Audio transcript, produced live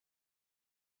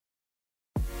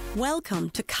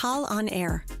Welcome to Kahl on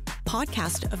Air,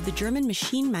 podcast of the German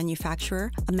machine manufacturer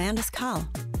Amanda's Kahl.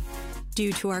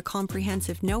 Due to our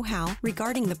comprehensive know-how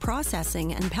regarding the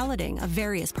processing and pelleting of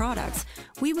various products,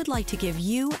 we would like to give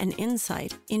you an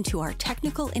insight into our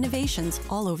technical innovations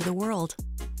all over the world.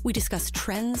 We discuss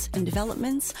trends and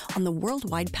developments on the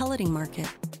worldwide pelleting market.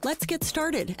 Let's get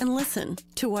started and listen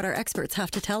to what our experts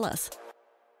have to tell us.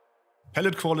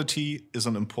 Pellet quality is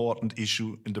an important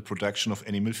issue in the production of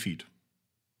animal feed.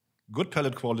 Good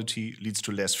pellet quality leads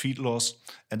to less feed loss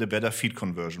and a better feed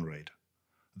conversion rate.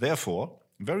 Therefore,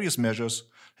 various measures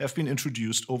have been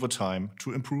introduced over time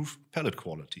to improve pellet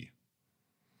quality.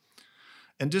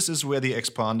 And this is where the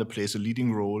expander plays a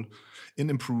leading role in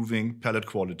improving pellet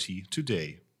quality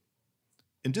today.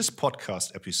 In this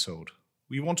podcast episode,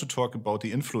 we want to talk about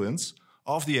the influence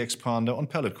of the expander on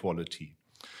pellet quality.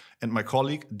 And my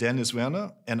colleague Dennis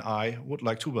Werner and I would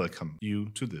like to welcome you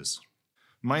to this.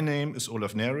 My name is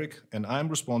Olaf Nährig, and I'm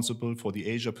responsible for the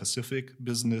Asia-Pacific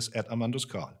business at Amanda's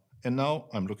Kahl. And now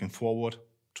I'm looking forward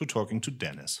to talking to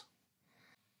Dennis.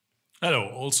 Hello,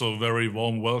 also very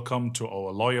warm welcome to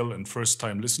our loyal and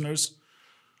first-time listeners.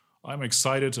 I'm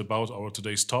excited about our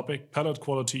today's topic, pellet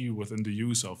quality within the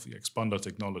use of the expander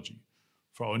technology.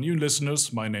 For our new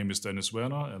listeners, my name is Dennis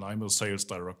Werner, and I'm a sales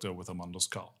director with Amanda's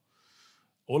Kahl.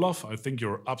 Olaf, I think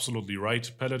you're absolutely right.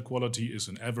 Pellet quality is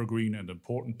an evergreen and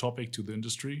important topic to the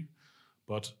industry,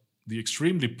 but the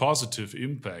extremely positive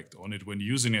impact on it when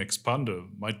using an expander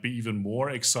might be even more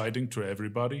exciting to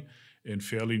everybody and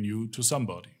fairly new to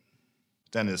somebody.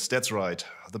 Dennis, that's right.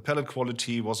 The pellet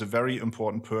quality was a very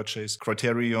important purchase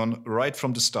criterion right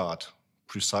from the start,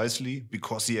 precisely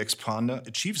because the expander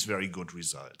achieves very good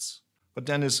results. But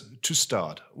Dennis, to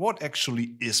start, what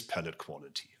actually is pellet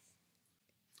quality?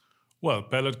 Well,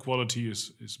 pellet quality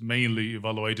is mainly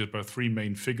evaluated by three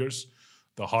main figures.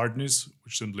 The hardness,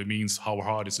 which simply means how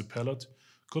hard is a pellet,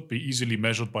 could be easily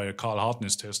measured by a Kahl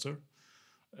hardness tester.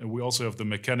 We also have the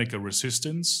mechanical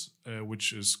resistance,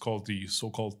 which is called the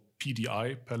so-called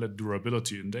PDI, pellet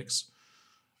durability index.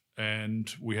 And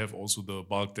we have also the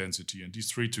bulk density. And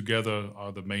these three together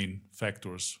are the main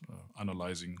factors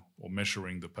analyzing or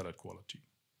measuring the pellet quality.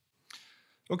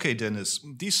 Okay, Dennis,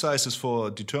 these sizes for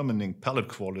determining pellet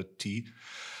quality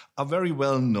are very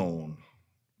well known.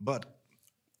 But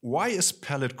why is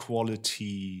pellet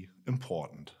quality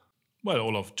important? Well,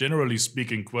 Olaf, generally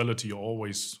speaking, quality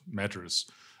always matters.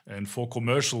 And for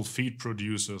commercial feed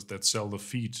producers that sell the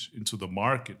feed into the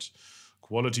market,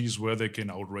 quality is where they can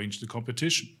outrange the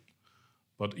competition.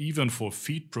 But even for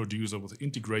feed producer with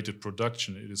integrated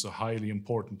production, it is a highly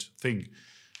important thing.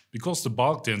 Because the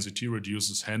bulk density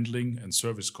reduces handling and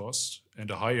service costs,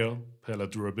 and a higher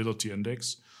pellet durability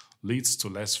index leads to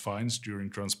less fines during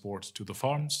transport to the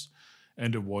farms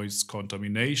and avoids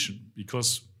contamination,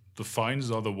 because the fines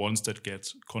are the ones that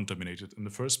get contaminated in the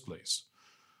first place.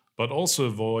 But also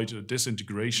avoid a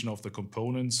disintegration of the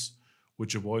components,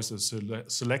 which avoids the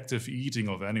selective eating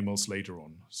of animals later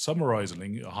on.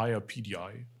 Summarizing, a higher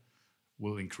PDI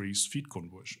will increase feed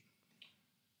conversion.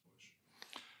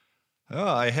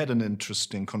 I had an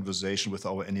interesting conversation with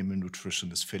our animal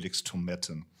nutritionist Felix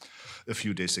Tometten a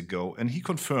few days ago, and he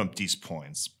confirmed these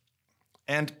points.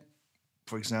 And,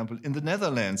 for example, in the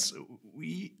Netherlands,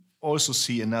 we also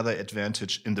see another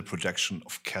advantage in the production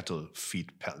of cattle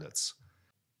feed pellets.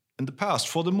 In the past,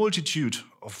 for the multitude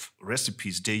of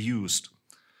recipes they used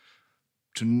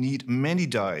to need many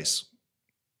dyes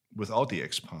without the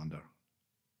expander.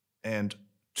 And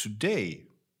today,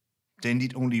 they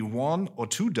need only one or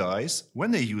two dyes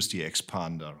when they use the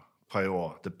expander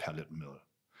prior the pellet mill.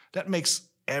 That makes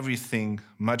everything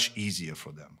much easier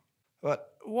for them.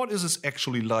 But what is this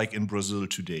actually like in Brazil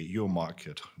today, your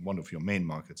market, one of your main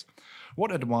markets?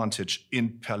 What advantage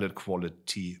in pellet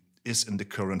quality is in the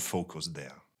current focus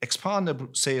there?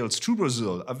 Expander sales to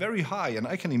Brazil are very high, and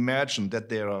I can imagine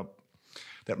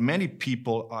that many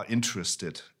people are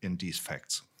interested in these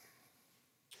facts.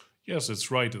 Yes, it's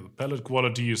right. The pellet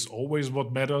quality is always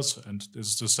what matters, and this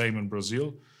is the same in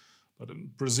Brazil. But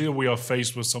in Brazil, we are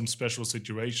faced with some special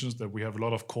situations that we have a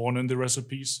lot of corn in the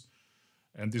recipes.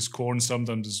 And this corn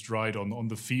sometimes is dried on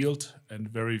the field, and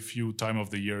very few time of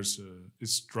the years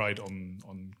is dried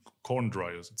on corn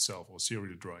dryers itself or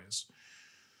cereal dryers.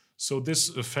 So this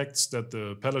affects that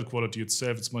the pellet quality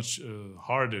itself is much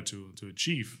harder to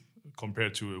achieve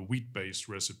compared to a wheat-based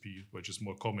recipe, which is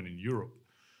more common in Europe.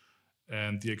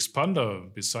 And the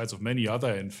expander, besides of many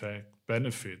other in fact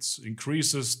benefits,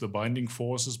 increases the binding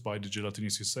forces by the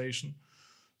gelatinization,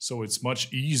 so it's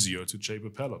much easier to shape a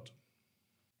pellet.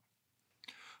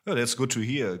 Well, that's good to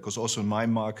hear, because also in my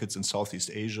markets in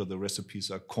Southeast Asia, the recipes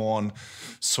are corn,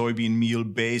 soybean meal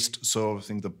based. So I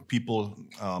think the people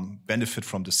benefit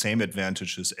from the same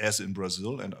advantages as in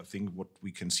Brazil. And I think what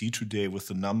we can see today with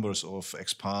the numbers of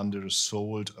expanders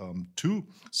sold to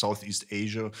Southeast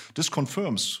Asia, this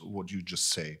confirms what you just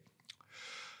say.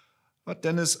 But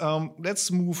Dennis,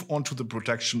 let's move on to the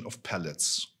production of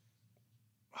pellets.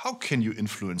 How can you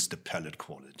influence the pellet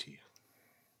quality?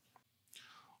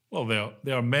 Well,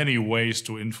 there are many ways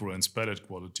to influence pellet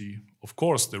quality. Of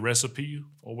course, the recipe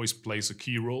always plays a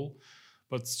key role,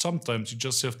 but sometimes you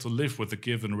just have to live with the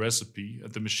given recipe,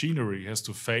 and the machinery has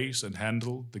to face and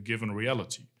handle the given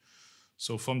reality.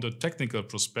 So from the technical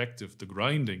perspective, the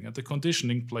grinding and the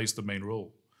conditioning plays the main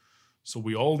role. So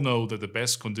we all know that the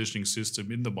best conditioning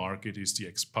system in the market is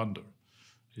the expander.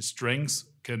 His strengths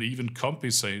can even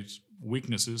compensate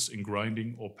weaknesses in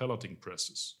grinding or pelleting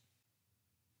presses.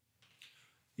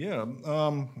 Yeah,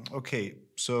 okay.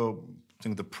 So I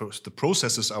think the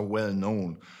processes are well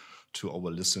known to our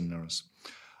listeners.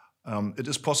 It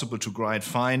is possible to grind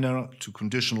finer, to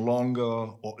condition longer,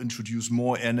 or introduce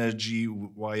more energy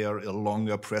via a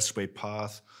longer pressway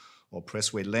path or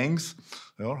pressway length,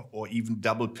 or even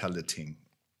double pelleting.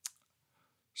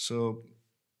 So,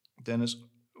 Dennis,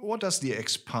 what does the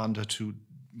expander to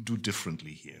do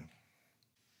differently here?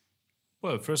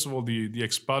 Well, first of all, the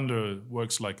expander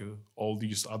works like all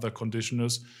these other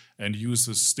conditioners and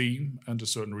uses steam and a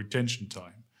certain retention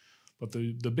time. But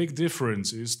the big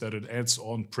difference is that it adds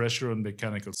on pressure and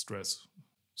mechanical stress,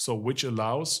 so which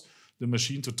allows the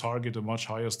machine to target a much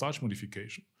higher starch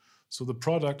modification. So the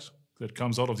product that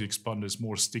comes out of the expander is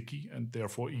more sticky and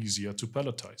therefore easier to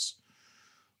pelletize.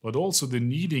 But also the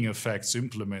kneading effects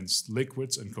implements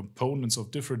liquids and components of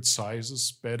different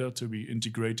sizes better to be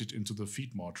integrated into the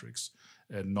feed matrix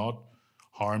and not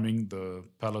harming the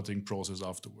pelleting process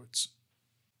afterwards.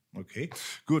 Okay,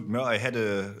 good. Now, I had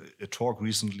a talk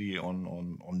recently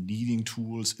on kneading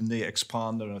tools in the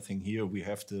expander. I think here we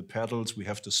have the pedals, we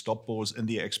have the stop bolts in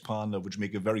the expander, which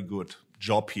make a very good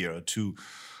job here to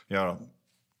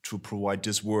provide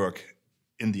this work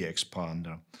in the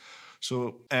expander.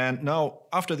 So, and now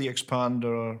after the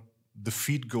expander, the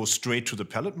feed goes straight to the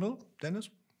pellet mill, Dennis?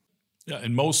 Yeah,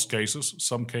 in most cases,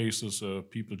 some cases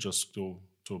people just go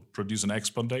to produce an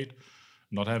expandate,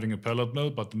 not having a pellet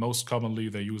mill, but most commonly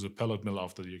they use a pellet mill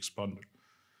after the expander.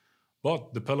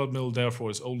 But the pellet mill, therefore,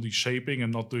 is only shaping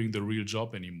and not doing the real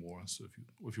job anymore. So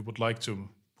if you would like to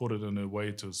put it in a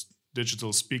way to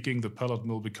digital speaking, the pellet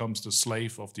mill becomes the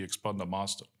slave of the expander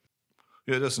master.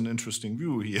 Yeah, that's an interesting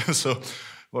view here. So,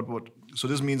 So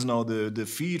this means now the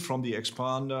feed from the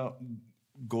expander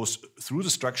goes through the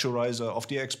structurizer of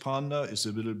the expander, is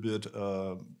a little bit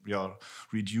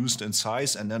reduced in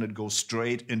size, and then it goes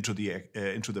straight into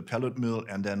the pellet mill,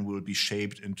 and then will be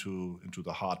shaped into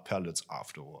the hard pellets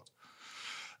afterward.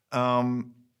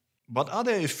 But are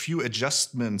there a few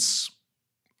adjustments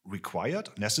required,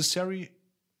 necessary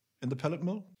in the pellet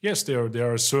mill? Yes,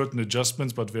 there are certain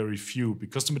adjustments, but very few,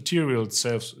 because the material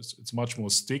itself it's much more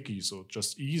sticky, so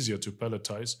just easier to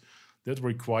pelletize. That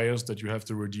requires that you have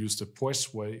to reduce the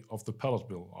pressway of the pellet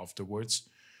mill afterwards.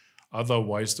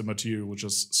 Otherwise, the material will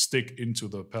just stick into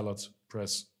the pellet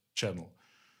press channel.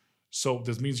 So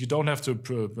this means you don't have to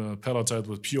pelletize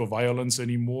with pure violence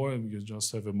anymore. You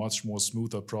just have a much more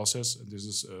smoother process, and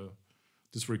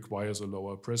this requires a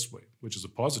lower pressway, which is a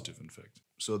positive, in fact.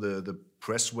 So the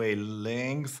pressway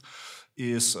length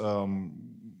is,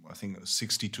 I think,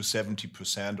 60 to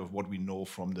 70% of what we know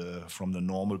from the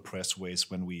normal pressways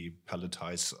when we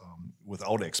pelletize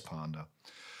without expander.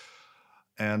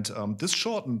 And this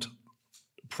shortened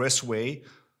pressway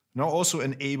now also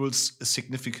enables a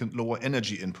significant lower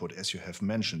energy input, as you have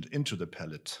mentioned, into the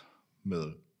pellet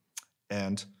mill,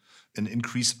 and an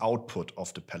increased output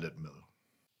of the pellet mill.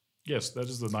 Yes, that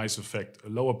is the nice effect. A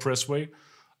lower pressway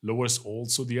lowers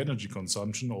also the energy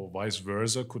consumption, or vice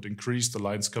versa, could increase the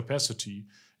line's capacity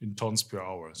in tons per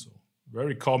hour. So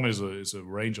very common is a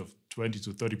range of 20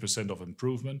 to 30% of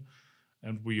improvement.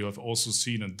 And we have also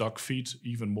seen in duck feed,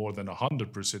 even more than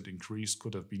 100% increase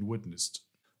could have been witnessed.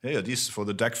 Yeah, this for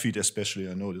the duck feed especially.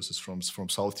 I know this is from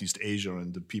Southeast Asia,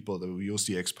 and the people that use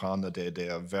the expander, they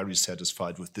are very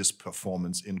satisfied with this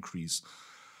performance increase.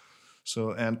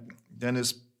 So, and then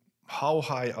how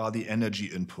high are the energy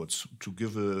inputs, to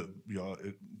give a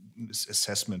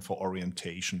assessment for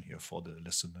orientation here for the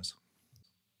listeners?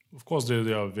 Of course,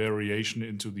 there are variation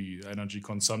into the energy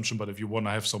consumption, but if you want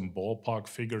to have some ballpark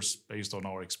figures based on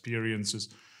our experiences,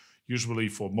 usually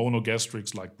for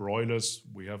monogastrics like broilers,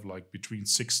 we have like between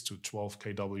 6 to 12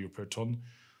 kW per ton.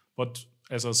 But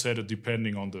as I said,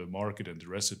 depending on the market and the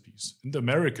recipes. In the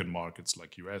American markets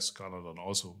like US, Canada, and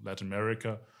also Latin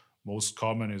America, most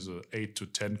common is a 8 to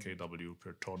 10 kW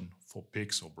per ton for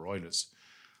pigs or broilers.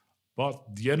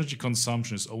 But the energy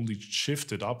consumption is only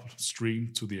shifted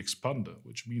upstream to the expander,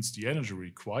 which means the energy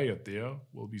required there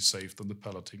will be saved on the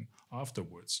pelleting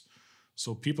afterwards.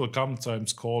 So people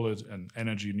sometimes call it an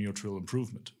energy neutral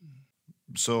improvement.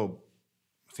 So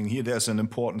I think here there's an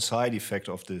important side effect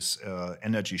of this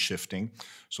energy shifting.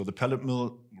 So the pellet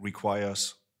mill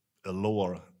requires a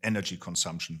lower energy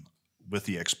consumption with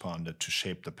the expander to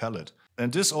shape the pellet.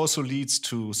 And this also leads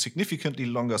to significantly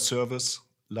longer service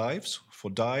lives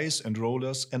for dies and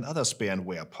rollers and other spare and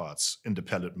wear parts in the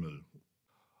pellet mill.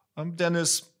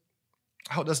 Dennis,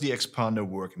 how does the expander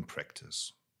work in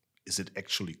practice? Is it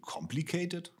actually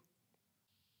complicated?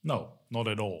 No, not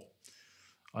at all.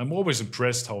 I'm always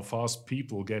impressed how fast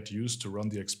people get used to run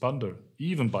the expander,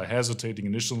 even by hesitating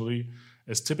initially,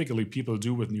 as typically people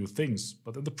do with new things.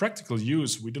 But in the practical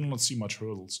use, we do not see much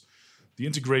hurdles. The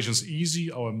integration is easy,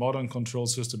 our modern control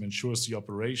system ensures the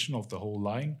operation of the whole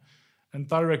line and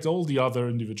direct all the other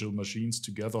individual machines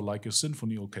together like a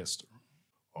symphony orchestra.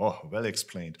 Oh, well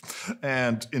explained.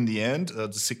 And in the end,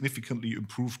 the significantly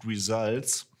improved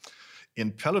results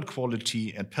in pellet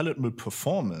quality and pellet mill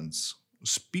performance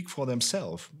speak for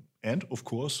themselves and, of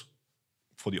course,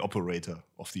 for the operator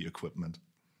of the equipment.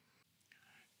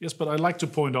 Yes, but I'd like to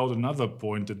point out another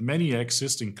point that many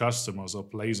existing customers are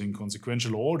placing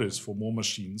consequential orders for more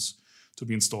machines to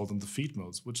be installed in the feed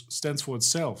mills, which stands for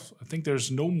itself. I think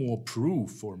there's no more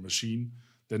proof for a machine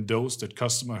than those that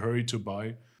customer hurry to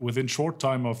buy within short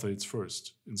time after its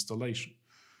first installation.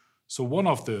 So one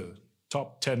of the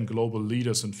top 10 global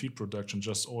leaders in feed production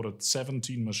just ordered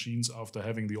 17 machines after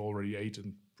having the already 8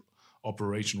 in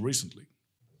operation recently.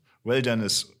 Well,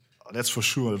 Dennis, that's for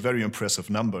sure a very impressive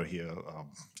number here.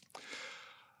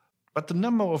 But the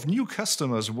number of new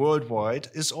customers worldwide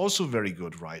is also very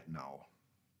good right now.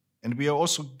 And we are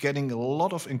also getting a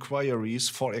lot of inquiries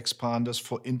for expanders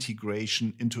for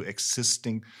integration into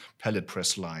existing pellet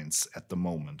press lines at the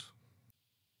moment.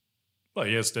 Well,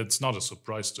 yes, that's not a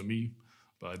surprise to me.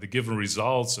 By the given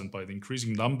results and by the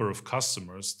increasing number of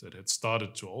customers that had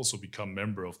started to also become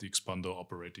member of the expander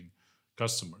operating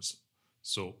customers.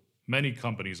 So many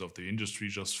companies of the industry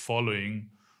just following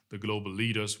the global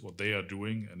leaders, what they are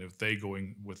doing, and if they're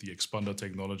going with the expander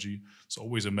technology, it's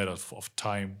always a matter of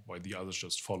time while the others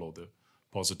just follow the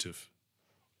positive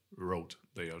road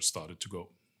they are started to go.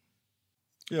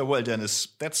 Yeah, well, Dennis,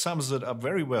 that sums it up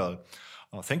very well.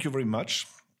 Thank you very much.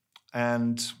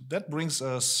 And that brings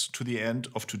us to the end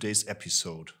of today's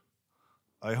episode.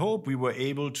 I hope we were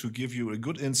able to give you a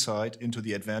good insight into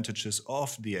the advantages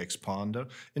of the expander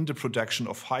in the production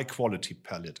of high-quality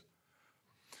pellet.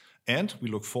 And we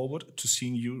look forward to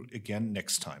seeing you again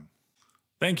next time.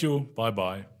 Thank you.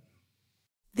 Bye-bye.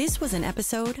 This was an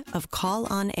episode of Call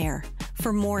on Air.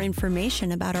 For more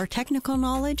information about our technical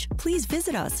knowledge, please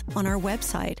visit us on our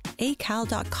website,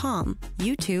 acal.com,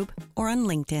 YouTube, or on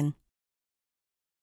LinkedIn.